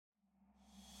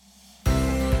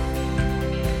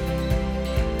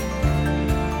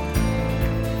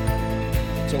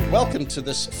Welcome to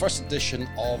this first edition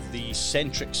of the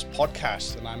Centrex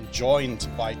Podcast, and I'm joined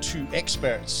by two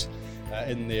experts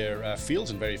in their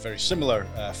fields, and very, very similar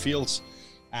fields,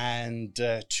 and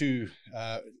two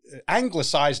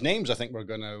anglicised names. I think we're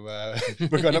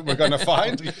gonna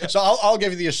find. So I'll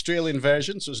give you the Australian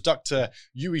version. So it's Dr.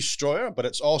 Uwe Stroeher, but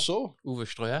it's also Uwe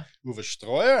Stroeher. Uwe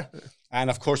Stroeher, and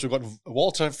of course we've got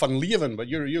Walter van Leeuwen. But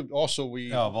you also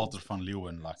Walter van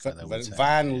Leeuwen, like that.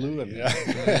 Van Leeuwen,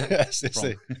 yeah. Yes,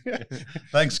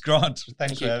 Thanks, Grant.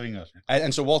 Thanks for having us.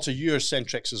 And so, Walter, you're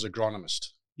Centrex's agronomist.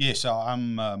 Yes, so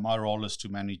I'm. My role is to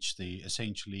manage the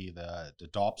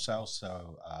DARP cells,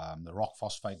 so the rock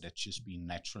phosphate that's just been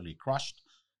naturally crushed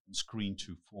and screened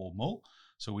to 4 mil.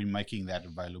 So we're making that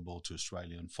available to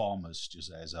Australian farmers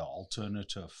just as an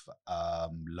alternative,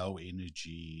 low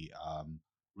energy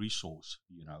resource,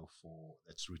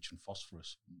 that's rich in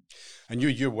phosphorus. And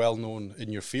you're well known in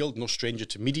your field, no stranger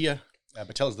to media.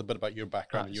 But tell us a bit about your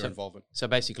background and your involvement. So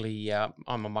basically, I'm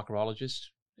a microbiologist.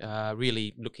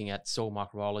 Really looking at soil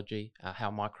microbiology,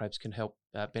 how microbes can help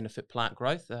benefit plant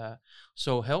growth,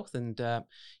 soil health, and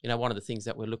one of the things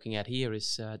that we're looking at here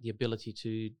is the ability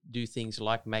to do things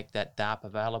like make that DARP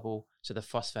available, so the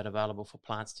phosphate available for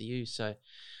plants to use. So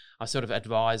I sort of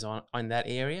advise on that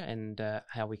area and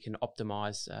how we can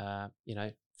optimize,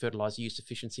 fertilizer use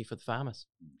efficiency for the farmers.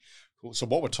 Cool. So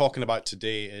what we're talking about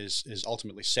today is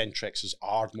ultimately Centrex's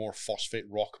Ardmore phosphate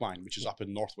rock mine, which is up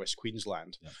in northwest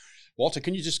Queensland. Yeah. Walter,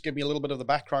 can you just give me a little bit of the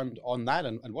background on that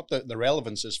and what the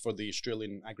relevance is for the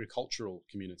Australian agricultural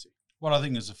community? Well, I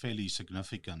think it's a fairly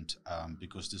significant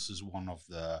because this is one of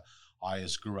the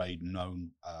highest grade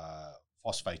known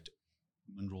phosphate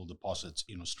mineral deposits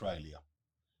in Australia,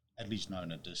 at least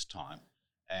known at this time.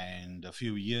 And a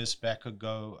few years back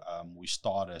ago, we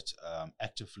started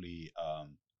actively,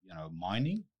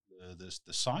 mining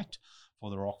the site for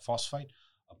the rock phosphate.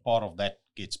 A part of that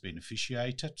gets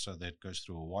beneficiated, so that goes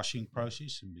through a washing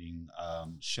process and being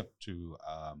shipped to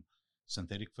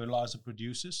synthetic fertilizer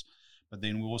producers. But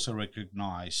then we also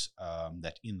recognize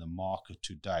that in the market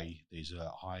today, there's a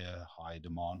high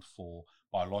demand for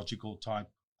biological type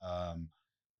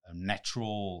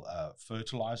natural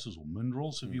fertilizers or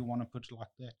minerals, if you want to put it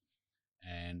like that.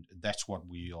 And that's what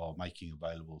we are making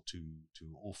available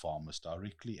to all farmers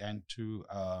directly and to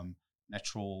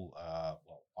natural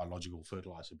biological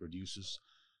fertilizer producers.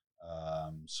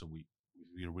 So we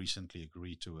recently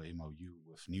agreed to a MOU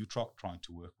with Nutroc, trying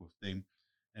to work with them,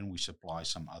 and we supply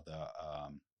some other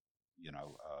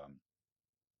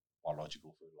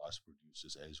biological fertilizer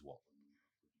producers as well.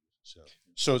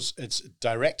 So it's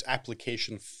direct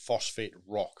application phosphate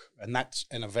rock, and that's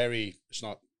in a very, it's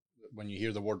not, when you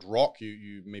hear the word rock,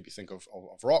 you maybe think of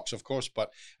rocks, of course, but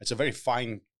it's a very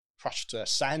fine crushed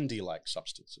sandy-like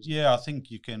substance. Yeah, I think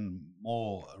you can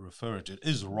more refer it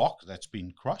is rock that's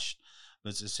been crushed,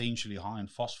 but it's essentially high in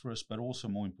phosphorus, but also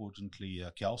more importantly,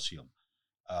 calcium.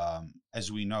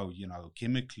 As we know,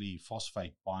 chemically,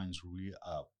 phosphate binds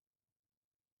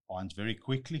very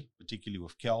quickly, particularly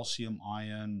with calcium,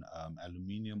 iron,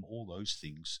 aluminium, all those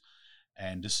things.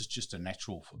 And this is just a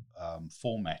natural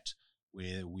format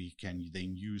where we can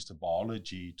then use the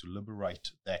biology to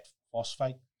liberate that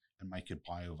phosphate and make it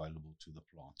bioavailable to the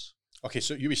plants. Okay,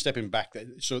 so you were stepping back.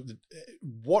 So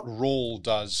what role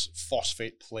does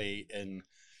phosphate play in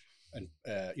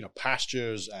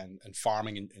pastures and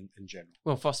farming in general?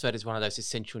 Well, phosphate is one of those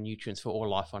essential nutrients for all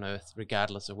life on Earth,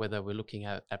 regardless of whether we're looking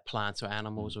at plants or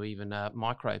animals or even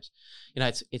microbes.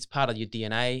 It's part of your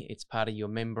DNA, it's part of your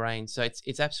membrane, so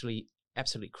it's absolutely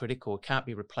critical. It can't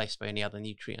be replaced by any other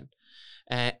nutrient.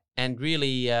 And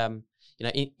really,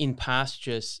 in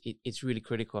pastures, it's really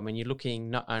critical. I mean, you're looking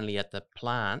not only at the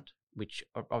plant, which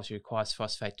obviously requires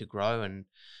phosphate to grow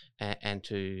and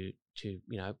to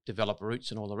develop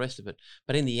roots and all the rest of it.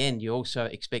 But in the end, you're also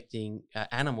expecting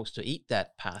animals to eat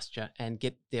that pasture and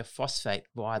get their phosphate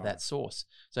via that source.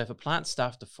 So if a plant's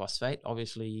starved of phosphate,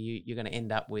 obviously you're going to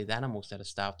end up with animals that are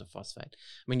starved of phosphate.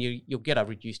 I mean, you'll get a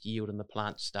reduced yield in the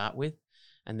plant to start with.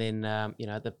 And then,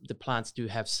 the plants do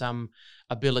have some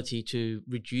ability to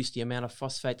reduce the amount of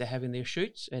phosphate they have in their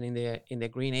shoots and in their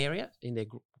green area, in their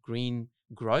green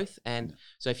growth. And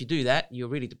so if you do that, you're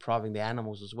really depriving the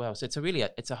animals as well. So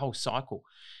it's a whole cycle.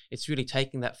 It's really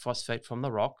taking that phosphate from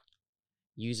the rock,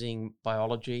 using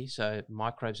biology, so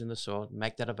microbes in the soil,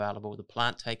 make that available. The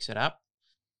plant takes it up.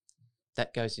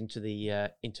 That goes into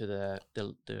the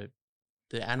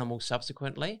animal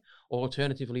subsequently. Or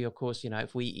alternatively, of course,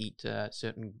 if we eat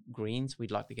certain greens,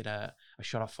 we'd like to get a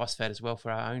shot of phosphate as well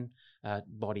for our own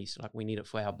bodies. Like we need it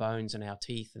for our bones and our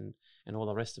teeth and all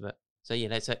the rest of it. So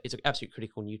it's an absolute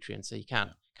critical nutrient. So you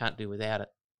can't do without it.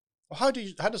 How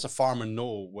does a farmer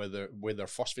know where their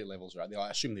phosphate levels are at? I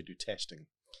assume they do testing,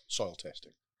 soil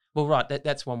testing. Well, right,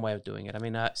 that's one way of doing it. I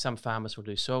mean, some farmers will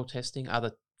do soil testing,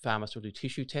 other farmers will do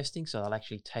tissue testing, so they'll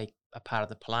actually take a part of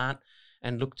the plant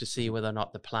and look to see whether or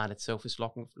not the plant itself is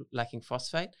lacking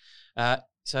phosphate.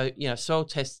 So, soil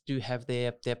tests do have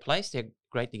their place. They're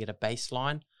great to get a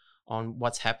baseline on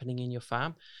what's happening in your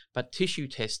farm. But tissue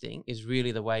testing is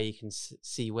really the way you can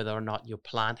see whether or not your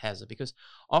plant has it. Because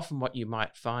often what you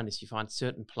might find is you find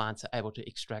certain plants are able to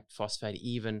extract phosphate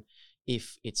even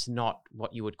if it's not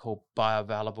what you would call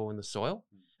bioavailable in the soil.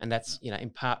 And that's,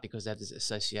 in part because that is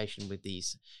association with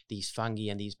these fungi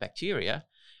and these bacteria.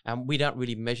 We don't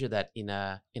really measure that in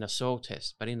a soil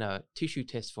test, but in a tissue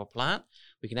test for a plant,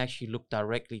 we can actually look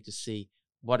directly to see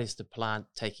what is the plant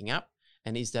taking up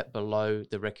and is that below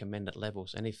the recommended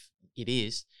levels. And if it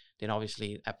is, then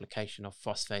obviously application of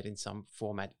phosphate in some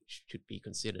format should be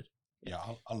considered. Yeah,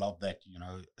 I love that.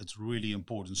 It's really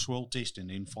important. Soil test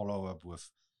and then follow up with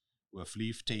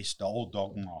leaf test. The old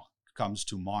dogma comes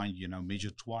to mind, measure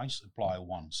twice, apply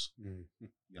once.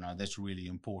 Mm-hmm. That's really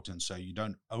important. So you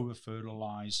don't over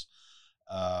fertilize.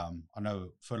 I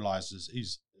know fertilizers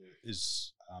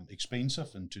is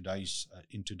expensive in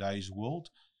today's world,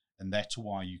 and that's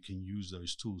why you can use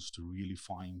those tools to really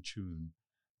fine tune.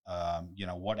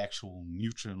 What actual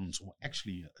nutrients or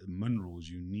actually minerals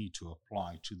you need to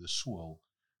apply to the soil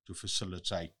to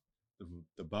facilitate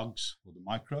the bugs or the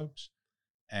microbes,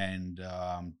 and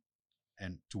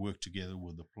to work together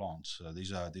with the plants. So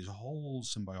there's a whole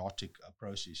symbiotic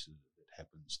process that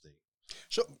happens there.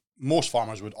 So most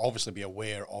farmers would obviously be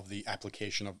aware of the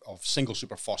application of single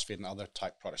superphosphate and other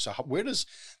type products. So where does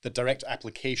the direct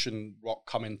application rock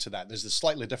come into that? There's the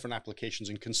slightly different applications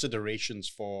and considerations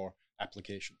for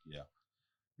application. Yeah.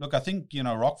 Look, I think,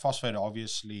 rock phosphate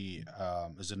obviously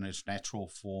is in its natural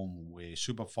form where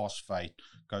superphosphate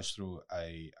goes through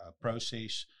a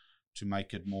process to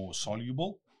make it more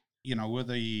soluble. With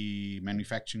the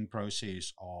manufacturing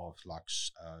process of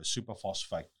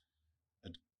superphosphate,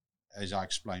 as I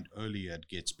explained earlier, it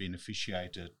gets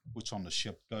beneficiated, puts on the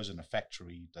ship, goes in a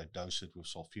factory, they dose it with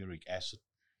sulfuric acid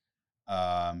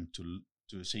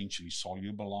to essentially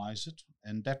solubilize it.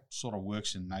 And that sort of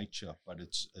works in nature, but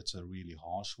it's a really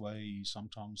harsh way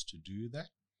sometimes to do that.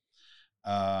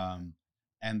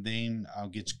 And then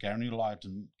gets granulated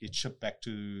and gets shipped back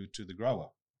to the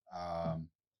grower,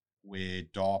 where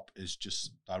DARP is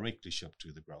just directly shipped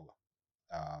to the grower.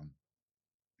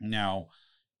 Now,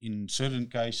 in certain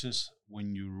cases,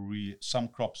 when some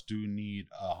crops do need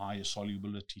a higher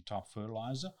solubility type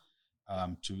fertilizer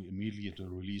to immediately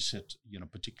release it,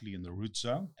 particularly in the root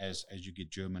zone as you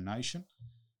get germination,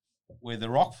 where the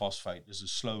rock phosphate is a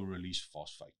slow release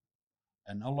phosphate.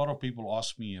 And a lot of people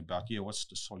ask me about, what's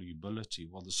the solubility?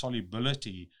 Well, the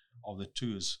solubility of the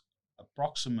two is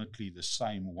approximately the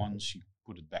same once you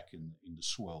put it back in the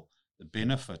soil. The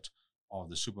benefit of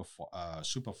the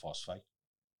superphosphate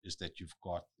is that you've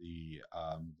got the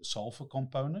sulfur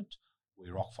component,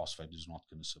 where rock phosphate is not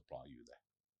going to supply you that.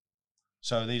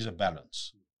 So there's a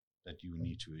balance that you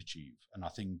need to achieve. And I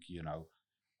think,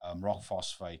 rock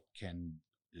phosphate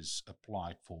is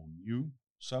applied for new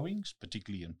sowings,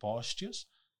 particularly in pastures,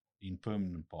 in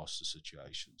permanent pasture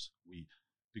situations.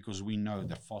 Because we know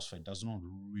that phosphate does not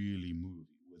really move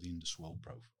within the soil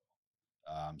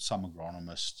profile. Some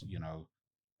agronomists,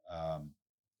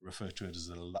 refer to it as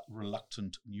a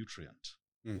reluctant nutrient.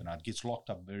 It gets locked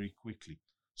up very quickly.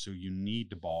 So you need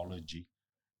the biology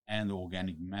and the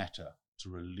organic matter to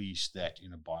release that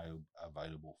in a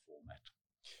bioavailable format.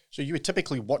 So you would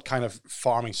typically, what kind of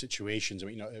farming situations? I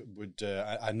mean, it would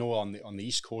I know on the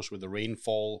East Coast where the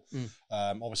rainfall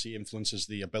obviously influences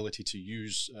the ability to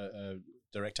use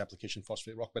direct application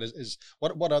phosphate rock.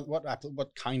 But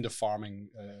what kind of farming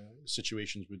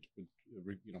situations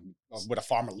would a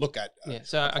farmer look at?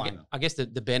 So I guess the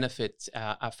benefits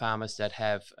are farmers that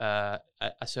have a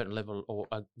certain level or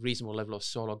a reasonable level of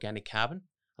soil organic carbon.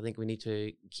 I think we need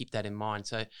to keep that in mind.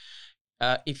 So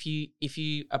if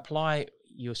you apply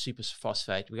your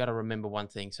superphosphate, we got to remember one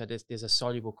thing. So there's a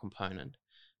soluble component,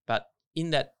 but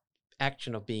in that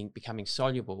action of becoming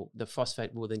soluble, the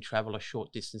phosphate will then travel a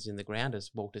short distance in the ground,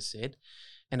 as Walter said,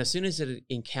 and as soon as it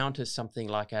encounters something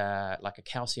like a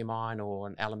calcium ion or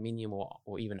an aluminium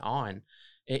or even iron,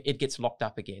 it gets locked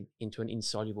up again into an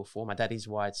insoluble format. That is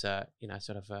why it's a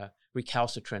sort of a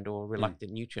recalcitrant or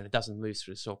reluctant nutrient. It doesn't move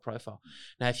through the soil profile.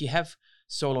 Now, if you have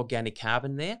soil organic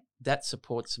carbon there, that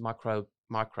supports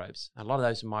microbes. A lot of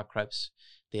those microbes,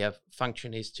 their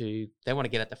function is they want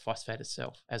to get at the phosphate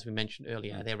itself, as we mentioned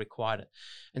earlier. They require it,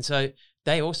 and so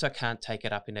they also can't take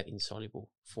it up in that insoluble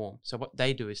form. So what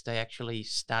they do is they actually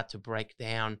start to break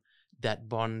down that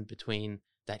bond between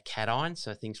that cation,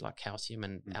 so things like calcium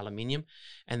and aluminium,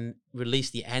 and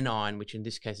release the anion, which in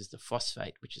this case is the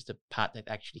phosphate, which is the part that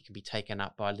actually can be taken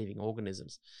up by living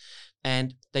organisms.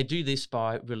 And they do this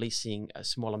by releasing a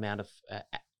small amount of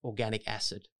organic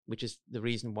acid, which is the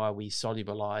reason why we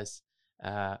solubilize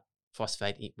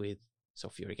phosphate with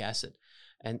sulfuric acid.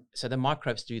 And so the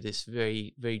microbes do this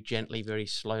very, very gently, very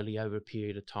slowly over a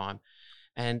period of time.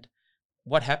 And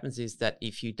what happens is that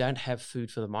if you don't have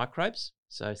food for the microbes,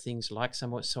 so things like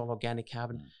somewhat soil organic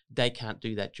carbon, they can't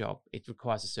do that job. It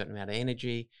requires a certain amount of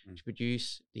energy to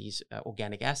produce these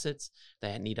organic acids.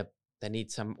 They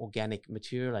need some organic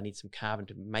material. They need some carbon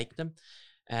to make them.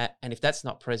 And if that's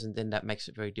not present, then that makes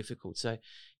it very difficult. So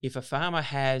if a farmer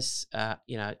has,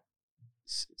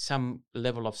 some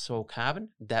level of soil carbon,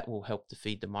 that will help to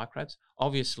feed the microbes.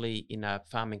 Obviously, in a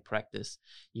farming practice,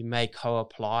 you may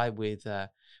co-apply with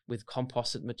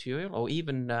composite material, or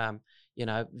even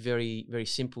very, very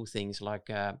simple things like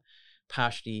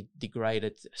partially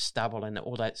degraded stubble and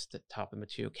all that type of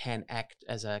material can act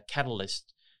as a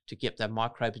catalyst to get the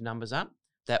microbe numbers up.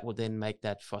 That will then make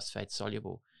that phosphate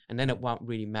soluble, and then it won't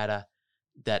really matter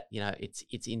that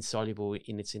it's insoluble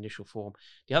in its initial form.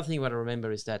 The other thing you want to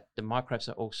remember is that the microbes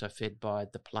are also fed by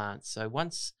the plants. So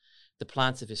once the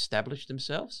plants have established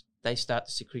themselves, they start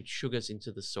to secrete sugars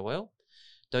into the soil.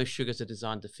 Those sugars are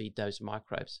designed to feed those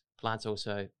microbes. Plants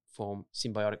also form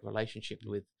symbiotic relationships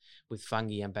with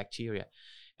fungi and bacteria.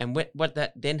 And what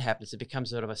that then happens, it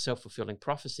becomes sort of a self-fulfilling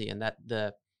prophecy, and that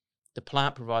the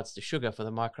plant provides the sugar for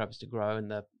the microbes to grow,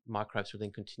 and the microbes will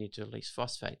then continue to release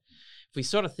phosphate. If we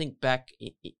sort of think back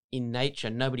in nature,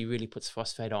 nobody really puts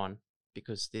phosphate on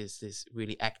because there's this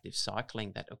really active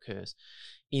cycling that occurs.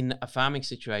 In a farming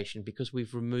situation, because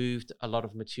we've removed a lot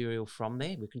of material from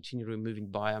there, we continue removing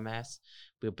biomass,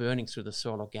 we're burning through the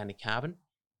soil organic carbon,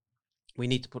 we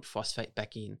need to put phosphate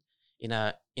back in. In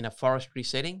a forestry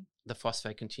setting, the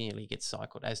phosphate continually gets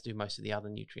cycled, as do most of the other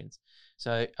nutrients.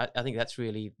 So I think that's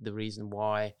really the reason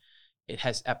why it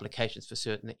has applications for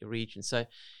certain regions. So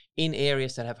in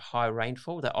areas that have high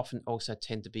rainfall, they often also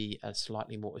tend to be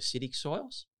slightly more acidic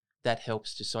soils. That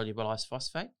helps to solubilize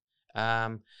phosphate.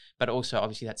 But also,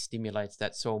 obviously,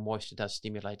 that soil moisture does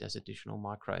stimulate those additional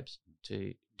microbes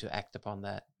to act upon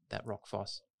that rock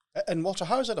phos. And Walter,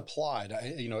 how is it applied,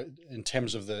 in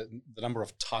terms of the number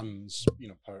of tons,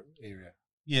 per area?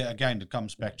 Yeah, again, it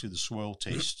comes back to the soil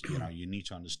test. You need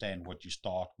to understand what you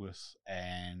start with,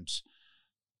 and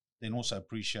then also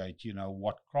appreciate,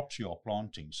 what crops you are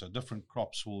planting. So different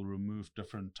crops will remove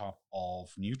different type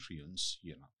of nutrients,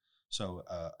 So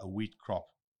a wheat crop,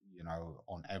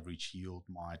 on average yield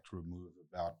might remove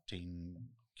about 10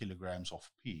 kilograms of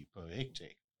P per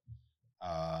hectare.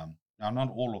 Now,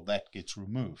 not all of that gets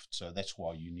removed, so that's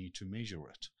why you need to measure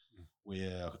it.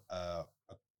 Where a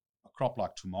crop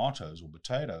like tomatoes or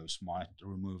potatoes might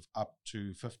remove up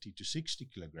to 50 to 60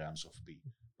 kilograms of P.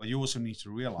 But you also need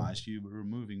to realize you're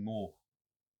removing more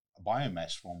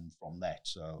biomass from that.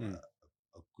 So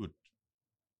a good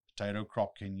potato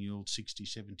crop can yield 60,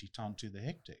 70 ton to the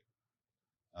hectare.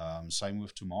 Same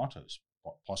with tomatoes,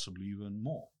 possibly even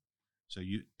more. So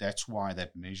that's why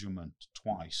that measurement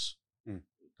twice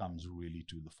comes really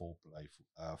to the foreplay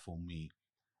for me.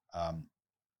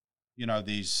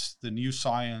 There's the new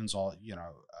science are,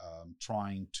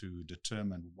 trying to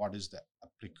determine what is the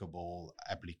applicable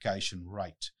application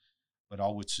rate. But I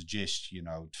would suggest,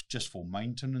 just for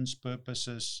maintenance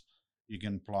purposes, you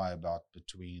can apply about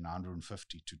between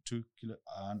 150 to 2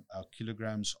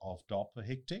 kilograms of DAP per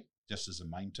hectare, just as a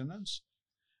maintenance.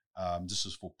 This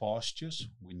is for pastures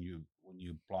when you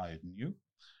apply it new.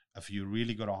 If you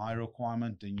really got a high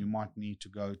requirement, then you might need to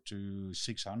go to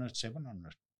 600,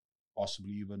 700,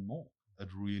 possibly even more. It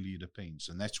really depends.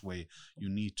 And that's where you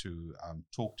need to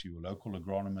talk to your local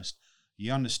agronomist.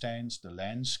 He understands the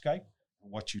landscape,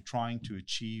 what you're trying to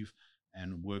achieve,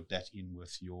 and work that in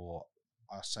with your,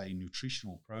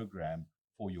 nutritional program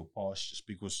for your pastures.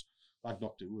 Because, like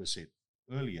Dr. Uwe said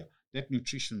earlier, that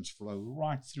nutritions flow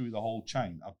right through the whole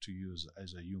chain up to you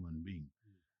as a human being.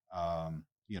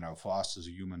 For us as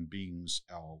human beings,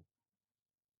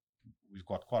 we've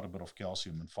got quite a bit of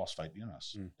calcium and phosphate in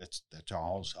us. That's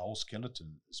our whole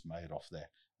skeleton is made of that.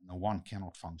 No one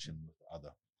cannot function with the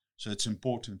other. So it's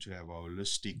important to have a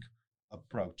holistic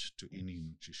approach to any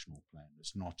nutritional plan.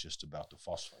 It's not just about the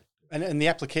phosphate. And the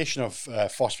application of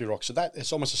phosphate rock, so that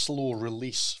it's almost a slow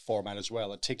release format as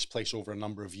well. It takes place over a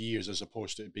number of years as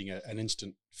opposed to it being an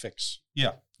instant fix.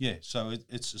 Yeah. So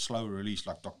it's a slow release,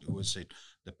 like Dr. Uwe said.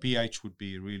 The pH would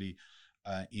be really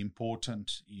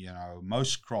important.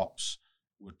 Most crops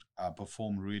would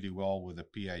perform really well with a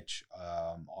pH,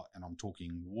 and I'm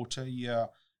talking water here.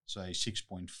 say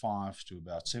 6.5 to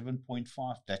about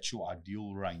 7.5. That's your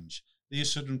ideal range. There are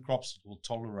certain crops that will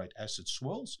tolerate acid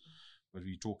swirls, but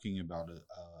we're talking about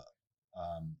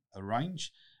a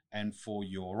range. And for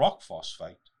your rock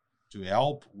phosphate, to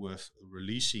help with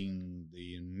releasing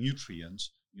the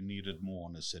nutrients, you need it more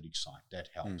on the acidic side. That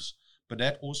helps. But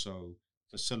that also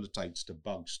facilitates the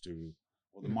bugs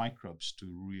or the microbes to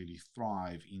really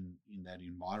thrive in that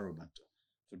environment.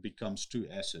 If it becomes too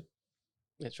acid.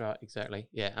 That's right, exactly.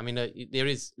 Yeah, I mean, there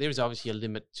is obviously a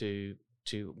limit to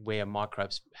where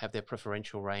microbes have their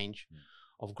preferential range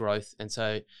of growth. And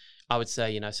so I would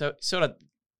say, so sort of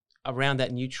around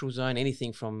that neutral zone,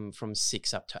 anything from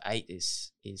 6 up to 8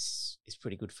 is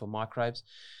pretty good for microbes.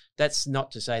 That's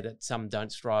not to say that some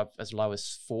don't thrive as low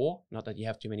as 4. Not that you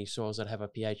have too many soils that have a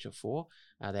pH of 4.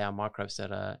 There are microbes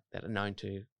that are known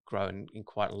to grow in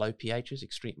quite low pHs.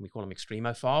 We call them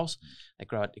extremophiles. They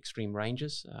grow at extreme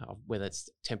ranges, of whether it's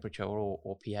temperature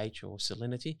or pH or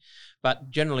salinity. But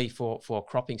generally, for a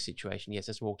cropping situation, yes,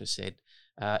 as Walter said,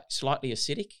 slightly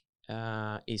acidic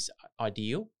is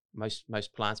ideal.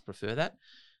 Most plants prefer that.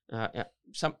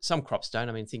 Some crops don't.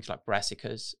 I mean, things like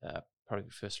brassicas probably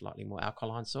prefer slightly more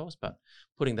alkaline soils, but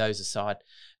putting those aside.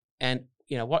 And,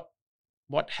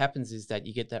 what happens is that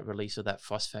you get that release of that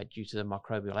phosphate due to the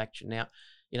microbial action. Now,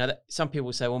 some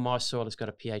people say, well, my soil has got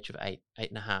a pH of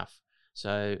 8.5.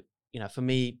 So, for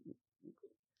me,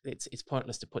 it's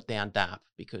pointless to put down DAP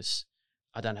because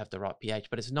I don't have the right pH,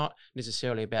 but it's not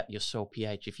necessarily about your soil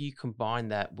pH. If you combine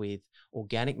that with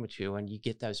organic material and you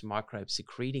get those microbes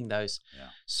secreting those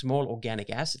small organic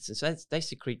acids, and so they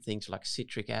secrete things like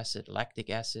citric acid, lactic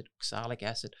acid, oxalic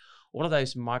acid, all of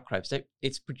those microbes,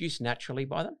 it's produced naturally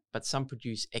by them, but some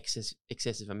produce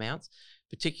excessive amounts,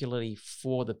 particularly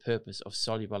for the purpose of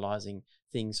solubilizing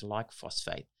things like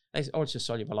phosphate. They also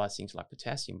solubilize things like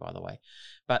potassium, by the way.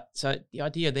 But so the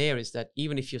idea there is that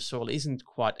even if your soil isn't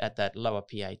quite at that lower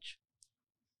pH,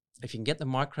 if you can get the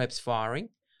microbes firing,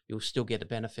 you'll still get a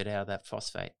benefit out of that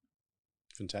phosphate.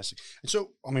 Fantastic. And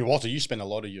so, I mean, Walter, you spend a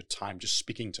lot of your time just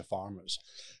speaking to farmers.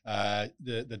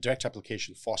 The direct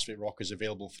application phosphate rock is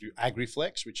available through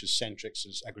AgriFlex, which is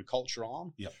Centrex's agriculture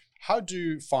arm. Yep. How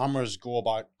do farmers go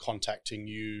about contacting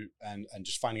you and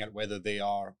just finding out whether they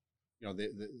are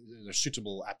they're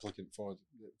suitable applicant for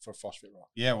phosphate rock?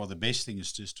 Yeah, well, the best thing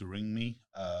is just to ring me,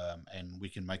 and we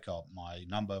can make my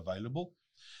number available,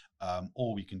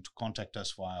 or we can contact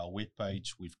us via our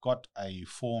webpage. We've got a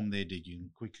form there that you can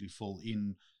quickly fill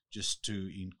in just to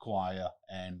inquire,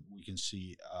 and we can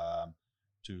see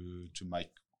to make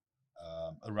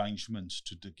arrangements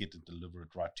to get it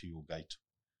delivered right to your gate.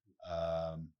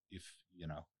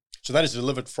 So that is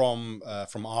delivered from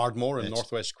Ardmore in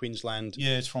northwest Queensland.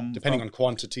 Yeah, it's depending on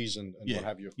quantities and what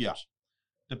have you. Of course.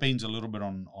 Depends a little bit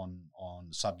on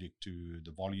subject to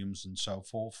the volumes and so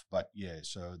forth. But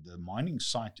so the mining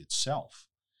site itself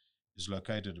is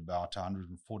located about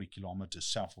 140 kilometers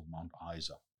south of Mount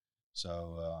Isa.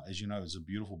 So as you know, it's a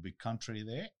beautiful big country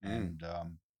there, and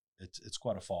it's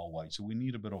quite a far away. So we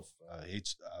need a bit of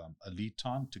a lead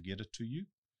time to get it to you,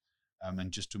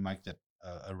 and just to make that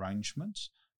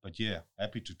arrangements. But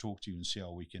happy to talk to you and see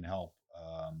how we can help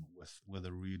with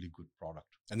a really good product.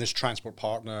 And this transport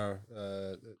partner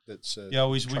that's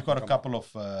we've got a couple of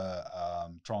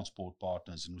transport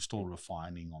partners, and we're still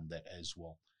refining on that as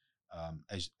well.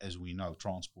 As we know,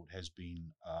 transport has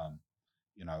been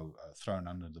thrown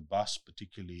under the bus,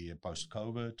 particularly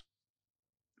post-COVID.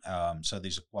 So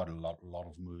there's quite a lot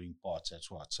of moving parts. That's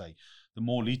why I'd say the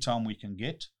more lead time we can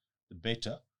get, the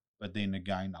better. But then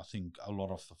again, I think a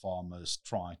lot of the farmers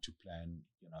try to plan,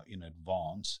 in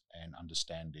advance and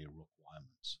understand their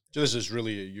requirements. So this is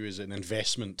really you as an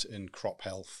investment in crop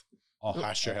health,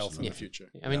 pasture health in the future.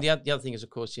 I mean, the other thing is, of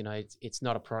course, it's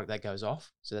not a product that goes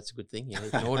off, so that's a good thing. You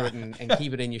can order it and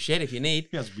keep it in your shed if you need.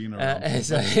 It has been around.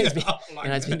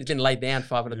 It's been laid down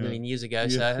 500 million years ago,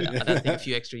 so I don't think a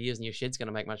few extra years in your shed's going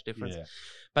to make much difference. Yeah.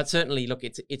 But certainly, look,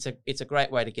 it's a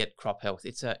great way to get crop health.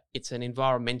 It's an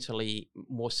environmentally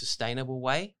more sustainable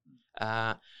way.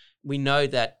 We know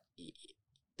that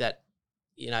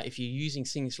if you're using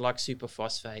things like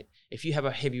superphosphate, if you have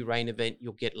a heavy rain event,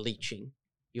 you'll get leaching.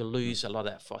 You'll lose a lot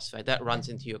of that phosphate. That runs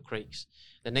into your creeks.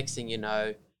 The next thing you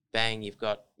know, bang, you've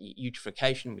got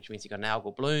eutrophication, which means you've got an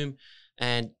algal bloom,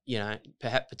 and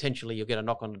perhaps potentially you'll get a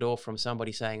knock on the door from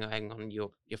somebody saying, "Hang on,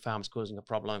 your farm's causing a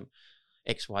problem,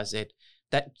 X, Y, Z."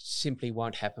 That simply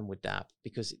won't happen with DAP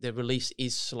because the release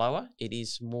is slower. It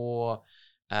is more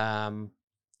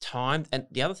timed. And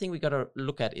the other thing we got to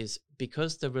look at is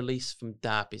because the release from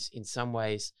DAP is in some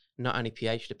ways not only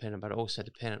pH dependent, but also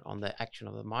dependent on the action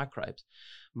of the microbes.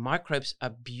 Microbes are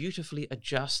beautifully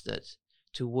adjusted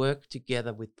to work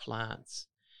together with plants.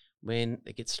 When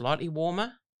it gets slightly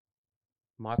warmer,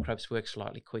 microbes work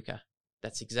slightly quicker.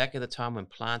 That's exactly the time when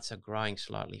plants are growing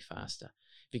slightly faster.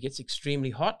 If it gets extremely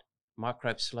hot,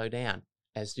 microbes slow down,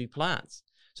 as do plants.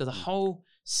 So the whole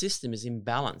system is in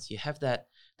balance. You have that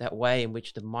way in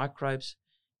which the microbes,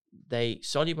 they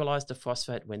solubilize the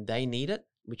phosphate when they need it,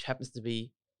 which happens to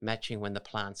be matching when the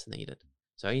plants need it.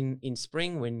 So in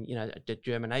spring, when the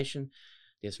germination,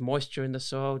 there's moisture in the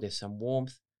soil, there's some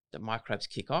warmth, the microbes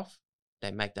kick off,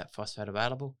 they make that phosphate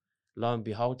available. Lo and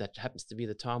behold, that happens to be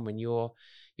the time when your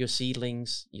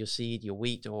seedlings, your seed, your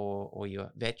wheat or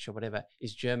your vetch or whatever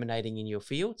is germinating in your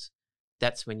fields.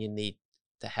 That's when you need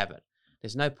to have it.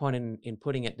 There's no point in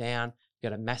putting it down,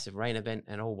 got a massive rain event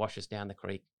and all washes down the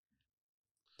creek.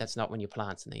 That's not when your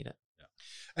plants need it. Yeah.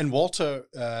 And Walter,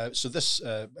 so this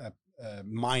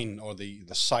mine, or the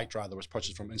site rather, was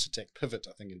purchased from Incitec Pivot,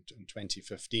 I think in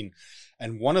 2015.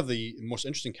 And one of the most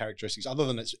interesting characteristics, other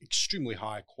than its extremely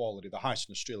high quality, the highest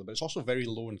in Australia, but it's also very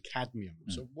low in cadmium.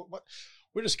 So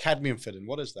where does cadmium fit in?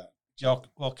 What is that? Yeah,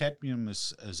 well, cadmium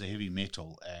is a heavy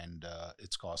metal, and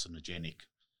it's carcinogenic.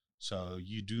 So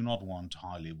you do not want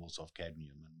high levels of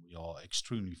cadmium, and we are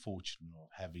extremely fortunate of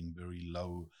having very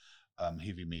low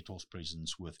heavy metals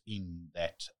presence within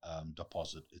that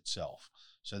deposit itself.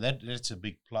 So that's a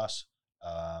big plus,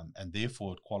 and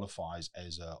therefore it qualifies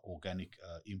as an organic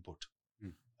input.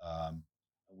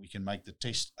 We can make the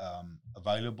test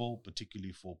available,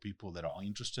 particularly for people that are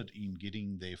interested in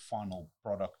getting their final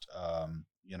product,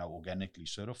 organically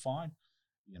certified.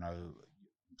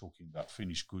 Talking about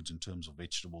finished goods in terms of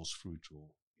vegetables, fruit, or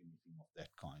anything of that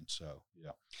kind. So,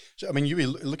 yeah. So, I mean, you were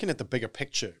looking at the bigger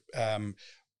picture.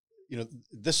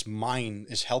 This mine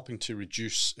is helping to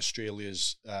reduce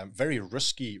Australia's very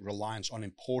risky reliance on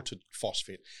imported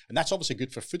phosphate. And that's obviously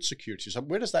good for food security. So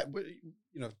where does that,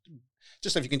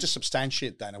 just if you can just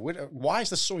substantiate that, why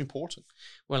is this so important?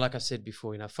 Well, like I said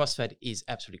before, phosphate is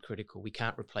absolutely critical. We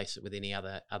can't replace it with any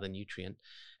other nutrient.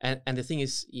 And the thing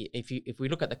is, if we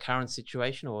look at the current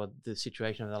situation or the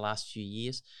situation of the last few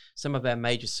years, some of our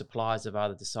major suppliers have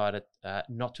either decided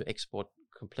not to export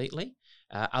completely.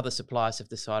 Other suppliers have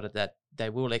decided that they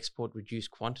will export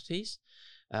reduced quantities.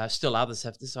 Still others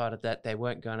have decided that they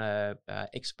weren't going to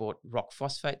export rock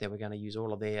phosphate. They were going to use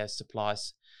all of their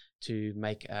supplies to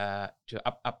make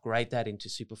upgrade that into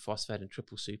superphosphate and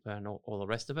triple super and all the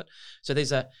rest of it. So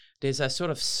there's a sort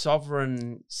of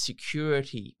sovereign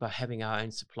security by having our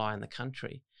own supply in the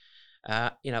country.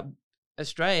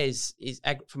 Australia is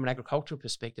from an agricultural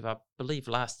perspective, I believe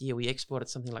last year we exported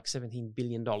something like $17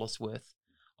 billion worth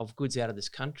of goods out of this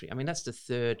country. I mean, that's the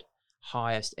third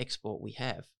highest export we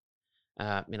have,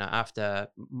 after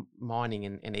mining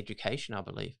and education, I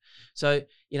believe. So,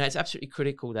 it's absolutely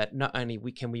critical that not only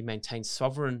can we maintain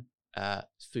sovereign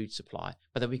food supply,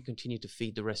 but that we continue to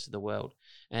feed the rest of the world.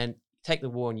 And take the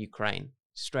war in Ukraine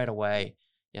straight away.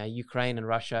 Ukraine and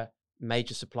Russia,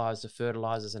 major suppliers of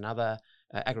fertilizers and other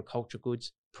agricultural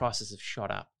goods, prices have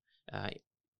shot up.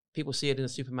 People see it in the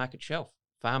supermarket shelf.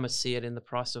 Farmers see it in the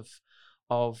price of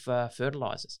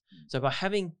fertilizers. So by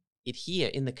having it here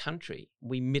in the country,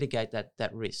 we mitigate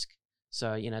that risk.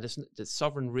 So, the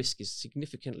sovereign risk is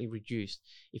significantly reduced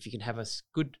if you can have a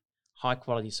good, high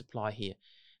quality supply here.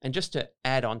 And just to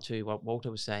add on to what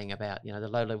Walter was saying about, the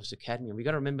low levels of cadmium, we've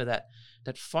got to remember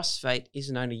that phosphate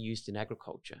isn't only used in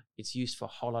agriculture. It's used for a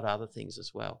whole lot of other things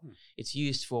as well. It's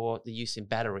used for the use in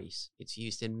batteries. It's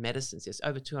used in medicines. There's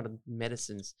over 200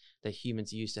 medicines that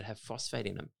humans use that have phosphate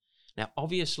in them. Now,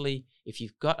 obviously, if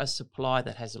you've got a supply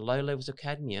that has low levels of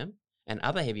cadmium and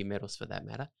other heavy metals for that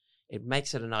matter, it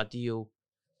makes it an ideal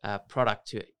product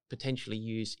to potentially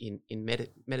use in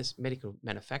medical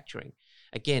manufacturing.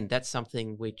 Again, that's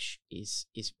something which is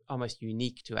almost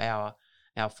unique to our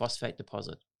phosphate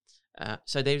deposit.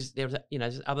 So there's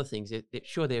other things.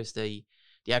 Sure, there's the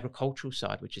agricultural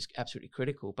side, which is absolutely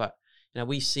critical, but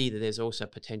we see that there's also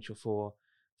potential for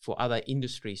other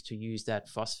industries to use that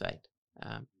phosphate.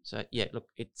 So yeah, look,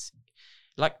 it's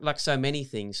like so many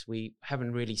things, we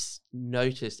haven't really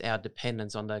noticed our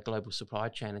dependence on the global supply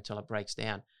chain until it breaks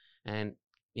down. And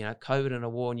COVID and a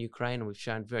war in Ukraine, and we've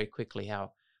shown very quickly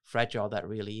how fragile that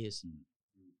really is.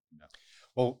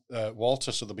 Well,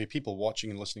 Walter, so there'll be people watching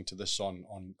and listening to this on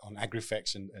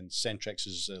AgriFX and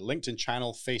Centrex's LinkedIn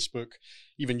channel, Facebook,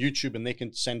 even YouTube, and they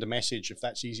can send a message if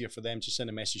that's easier for them to send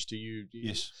a message to you.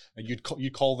 Yes.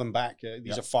 You'd call them back.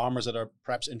 These are farmers that are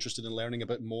perhaps interested in learning a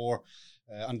bit more,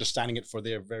 understanding it for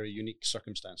their very unique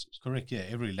circumstances. Correct, yeah.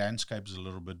 Every landscape is a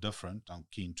little bit different. I'm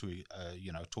keen to,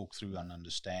 talk through and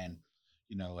understand,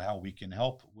 how we can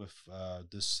help with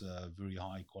this very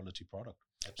high quality product.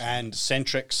 And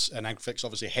Centrex and Agrifix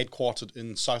obviously headquartered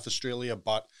in South Australia,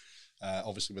 but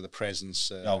obviously with a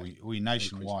presence. We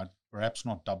nationwide, perhaps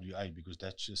not WA because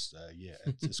that's just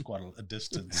it's quite a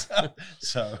distance.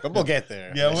 So, but we'll get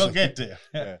there. Yeah, we'll get there.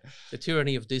 Yeah. The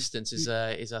tyranny of distance is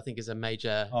I think a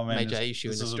major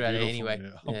issue in Australia anyway.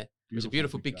 Yeah. It's a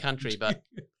beautiful big country, but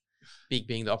big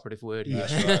being the operative word here.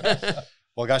 That's right.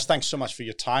 Well, guys, thanks so much for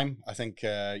your time. I think,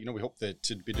 we hope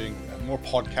to be doing more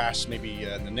podcasts, maybe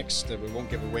in the next, we won't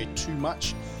give away too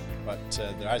much, but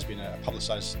there has been a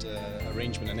publicised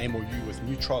arrangement, an MOU with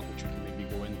Nutrod, which we can maybe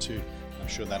go into. I'm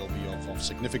sure that'll be of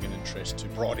significant interest to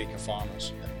broadacre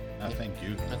farmers. Thank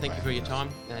you. Thank you for your time,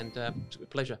 and it's a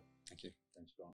pleasure.